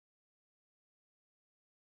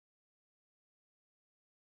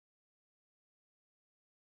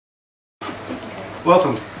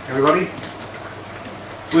Welcome, everybody.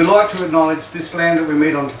 We'd like to acknowledge this land that we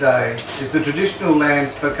meet on today is the traditional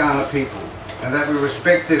lands for Kaurna people, and that we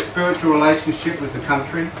respect their spiritual relationship with the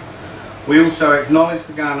country. We also acknowledge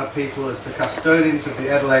the Kaurna people as the custodians of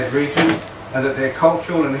the Adelaide region, and that their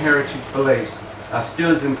cultural and heritage beliefs are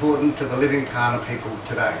still as important to the living Kaurna people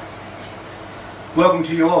today. Welcome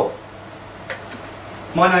to you all.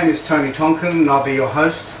 My name is Tonkin and I'll be your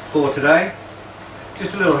host for today.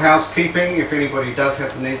 Just a little housekeeping if anybody does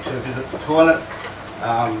have the need to visit the toilet.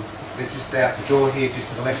 They're just out the door here, just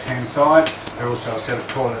to the left hand side. There are also a set of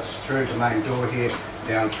toilets through the main door here,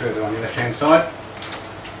 down further on your left hand side.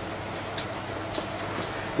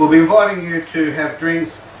 We'll be inviting you to have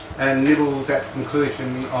drinks and nibbles at the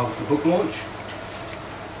conclusion of the book launch.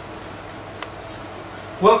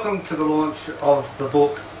 Welcome to the launch of the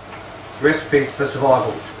book Recipes for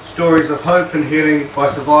Survival, Stories of Hope and Healing by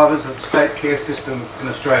Survivors of the State Care System in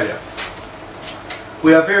Australia.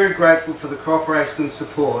 We are very grateful for the cooperation and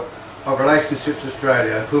support of Relationships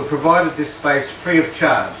Australia, who have provided this space free of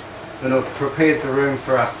charge and have prepared the room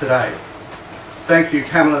for us today. Thank you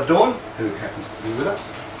Pamela Dawn, who happens to be with us,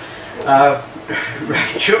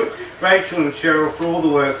 Rachel and Cheryl for all the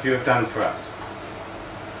work you have done for us.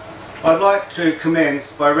 I'd like to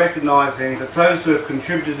commence by recognising that those who have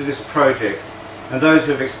contributed to this project and those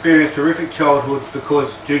who have experienced horrific childhoods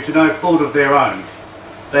because, due to no fault of their own,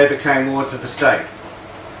 they became wards of the state.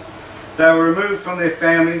 They were removed from their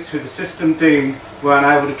families who the system deemed were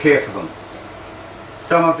unable to care for them.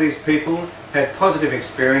 Some of these people had positive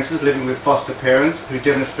experiences living with foster parents who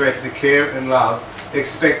demonstrated the care and love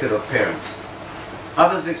expected of parents.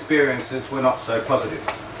 Others' experiences were not so positive.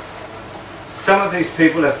 Some of these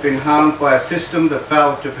people have been harmed by a system that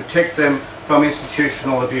failed to protect them from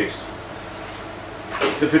institutional abuse.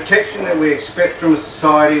 The protection that we expect from a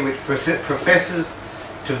society which professes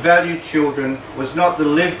to value children was not the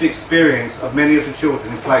lived experience of many of the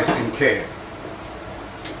children placed in care.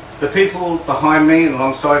 The people behind me and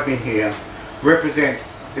alongside me here represent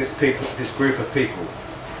this group of people.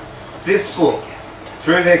 This book,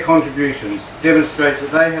 through their contributions, demonstrates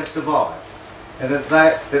that they have survived and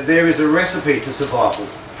that there is a recipe to survival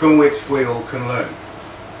from which we all can learn.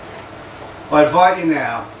 I invite you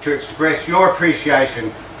now to express your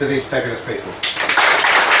appreciation to these fabulous people.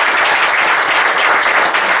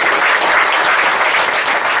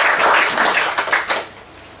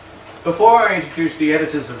 Before I introduce the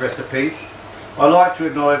editors of Recipes, I'd like to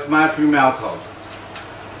acknowledge Marjorie Malcolm.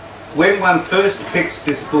 When one first picked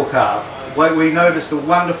this book up, we noticed the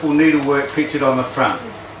wonderful needlework pictured on the front.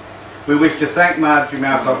 We wish to thank Marjorie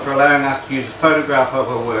Malcolm for allowing us to use a photograph of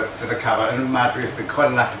her work for the cover, and Marjorie has been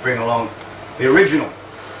kind enough to bring along the original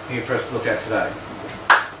here for us to look at today.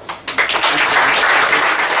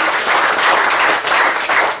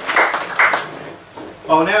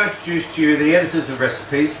 I will now introduce to you the editors of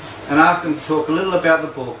Recipes and ask them to talk a little about the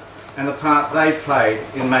book and the part they played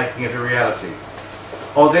in making it a reality.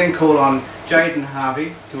 I'll then call on Jaden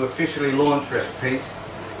Harvey to officially launch Recipes.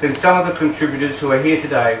 Then some of the contributors who are here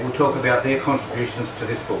today will talk about their contributions to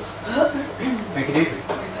this book. Thank you, Deirdre.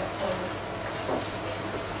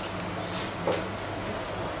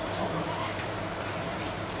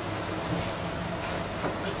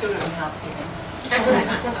 We're still doing housekeeping.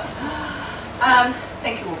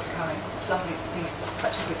 Thank you all for coming. It's lovely to see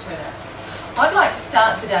such a good turnout. I'd like to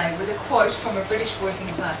start today with a quote from a British working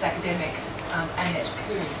class academic, Annette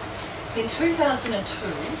Coon. In 2002,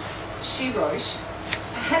 she wrote,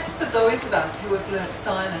 "Perhaps for those of us who have learnt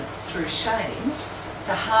silence through shame,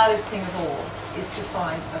 the hardest thing of all is to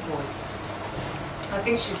find a voice." I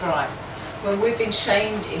think she's right. When we've been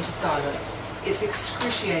shamed into silence, it's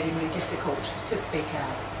excruciatingly difficult to speak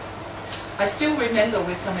out. I still remember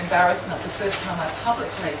with some embarrassment the first time I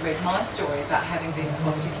publicly read my story about having been a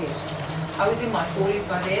foster kid. I was in my 40s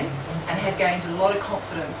by then and had gained a lot of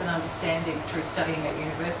confidence and understanding through studying at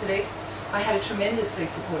university. I had a tremendously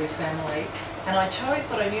supportive family and I chose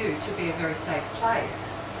what I knew to be a very safe place.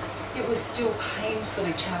 It was still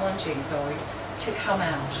painfully challenging though to come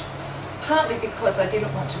out, partly because I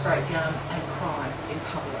didn't want to break down and cry in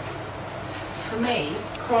public. For me,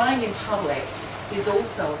 crying in public is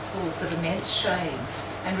also a source of immense shame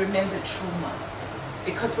and remembered trauma,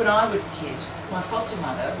 because when I was a kid, my foster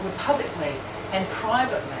mother would publicly and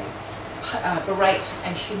privately berate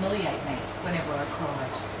and humiliate me whenever I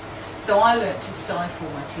cried. So I learnt to stifle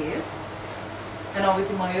my tears, and I was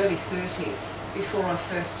in my early 30s before I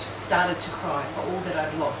first started to cry for all that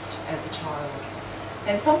I'd lost as a child.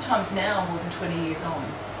 And sometimes now, more than 20 years on,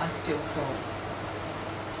 I still sob.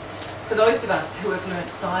 For those of us who have learnt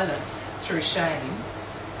silence through shame,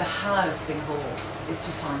 the hardest thing of all is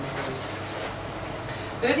to find a voice.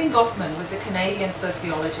 Irving Goffman was a Canadian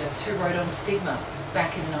sociologist who wrote on stigma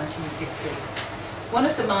back in the 1960s. One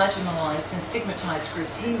of the marginalised and stigmatised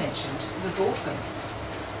groups he mentioned was orphans.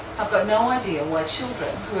 I've got no idea why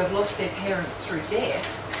children who have lost their parents through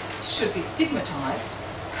death should be stigmatised,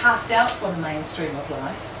 cast out from the mainstream of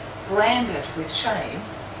life, branded with shame,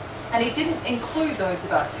 and he didn't include those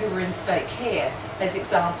of us who were in state care as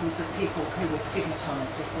examples of people who were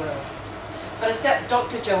stigmatised as well. But as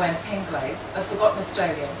Dr. Joanne Penglaze, a Forgotten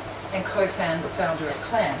Australian and co-founder of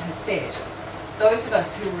CLAN, has said, those of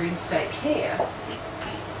us who were in state care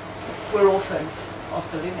were orphans of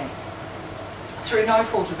the living. Through no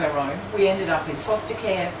fault of our own, we ended up in foster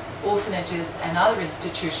care, orphanages and other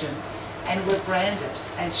institutions and were branded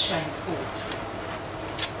as shameful.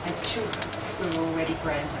 As children, we were already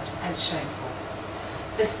branded as shameful.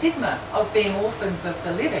 The stigma of being orphans of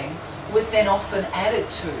the living was then often added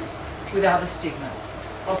to with other stigmas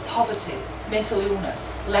of poverty, mental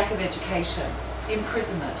illness, lack of education,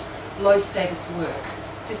 imprisonment, low status work,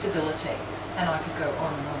 disability, and I could go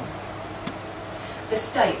on and on. The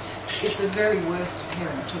state is the very worst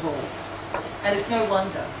parent of all, and it's no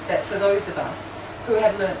wonder that for those of us who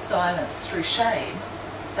have learnt silence through shame,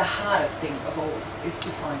 the hardest thing of all is to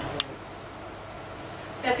find a voice.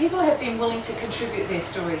 That people have been willing to contribute their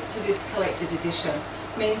stories to this collected edition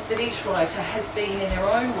means that each writer has been in their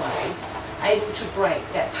own way able to break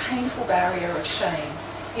that painful barrier of shame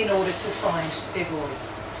in order to find their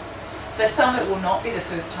voice. For some it will not be the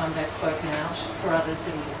first time they've spoken out, for others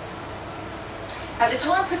it is. At the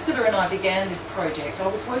time Priscilla and I began this project, I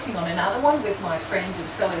was working on another one with my friend and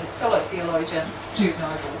fellow theologian, Jude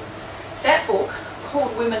Noble. That book,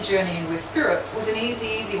 called Women Journeying with Spirit, was an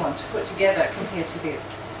easy one to put together compared to this.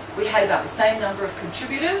 We had about the same number of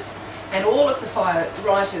contributors, and all of the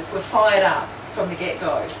writers were fired up from the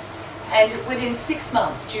get-go. And within 6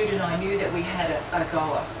 months, Jude and I knew that we had a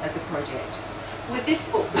goer as a project. With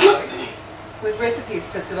this book, though, with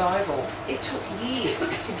Recipes for Survival, it took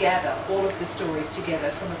years to gather all of the stories together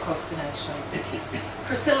from across the nation.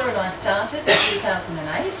 Priscilla and I started in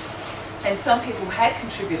 2008, and some people had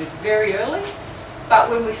contributed very early, but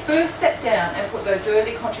when we first sat down and put those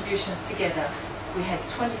early contributions together, we had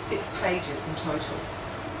 26 pages in total.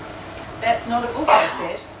 That's not a book, I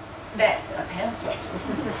said, that's a pamphlet.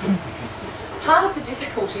 Part of the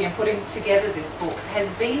difficulty in putting together this book has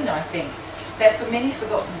been, I think, that for many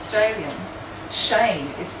Forgotten Australians, shame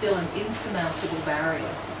is still an insurmountable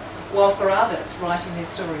barrier, while for others, writing their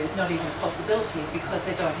story is not even a possibility because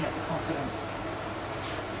they don't have the confidence.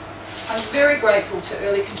 I'm very grateful to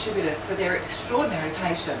early contributors for their extraordinary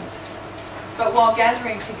patience, but while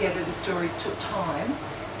gathering together the stories took time,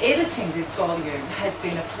 editing this volume has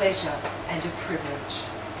been a pleasure and a privilege.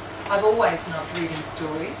 I've always loved reading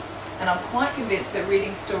stories, and I'm quite convinced that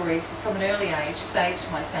reading stories from an early age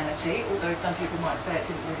saved my sanity, although some people might say it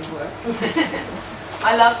didn't really work.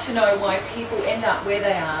 I love to know why people end up where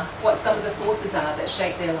they are, what some of the forces are that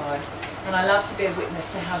shape their lives, and I love to bear witness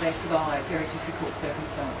to how they survive very difficult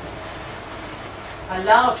circumstances. I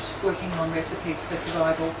loved working on Recipes for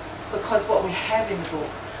Survival because what we have in the book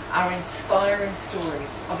are inspiring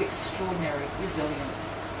stories of extraordinary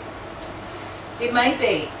resilience. It may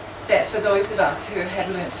be that for those of us who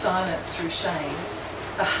have learnt silence through shame,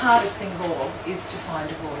 the hardest thing of all is to find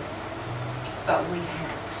a voice. But we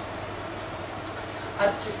have.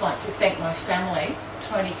 I'd just like to thank my family,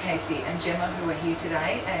 Tony, Casey and Gemma, who are here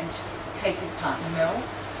today, and Casey's partner Mel,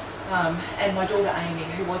 and my daughter Amy,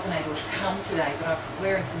 who wasn't able to come today, but I'm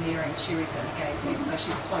wearing some earrings she recently gave me, so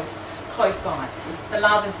she's close by. The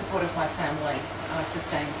love and support of my family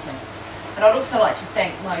sustains me. And I'd also like to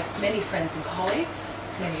thank my many friends and colleagues,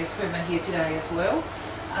 many of whom are here today as well,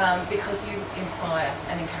 because you inspire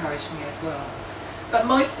and encourage me as well. But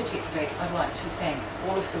most particularly, I'd like to thank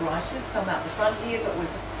all of the writers, some out the front here, but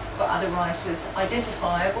we've got other writers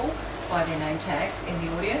identifiable by their name tags in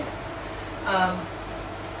the audience,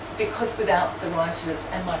 because without the writers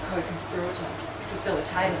and my co-conspirator, Priscilla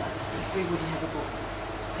Taylor, we wouldn't have a book.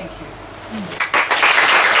 Thank you.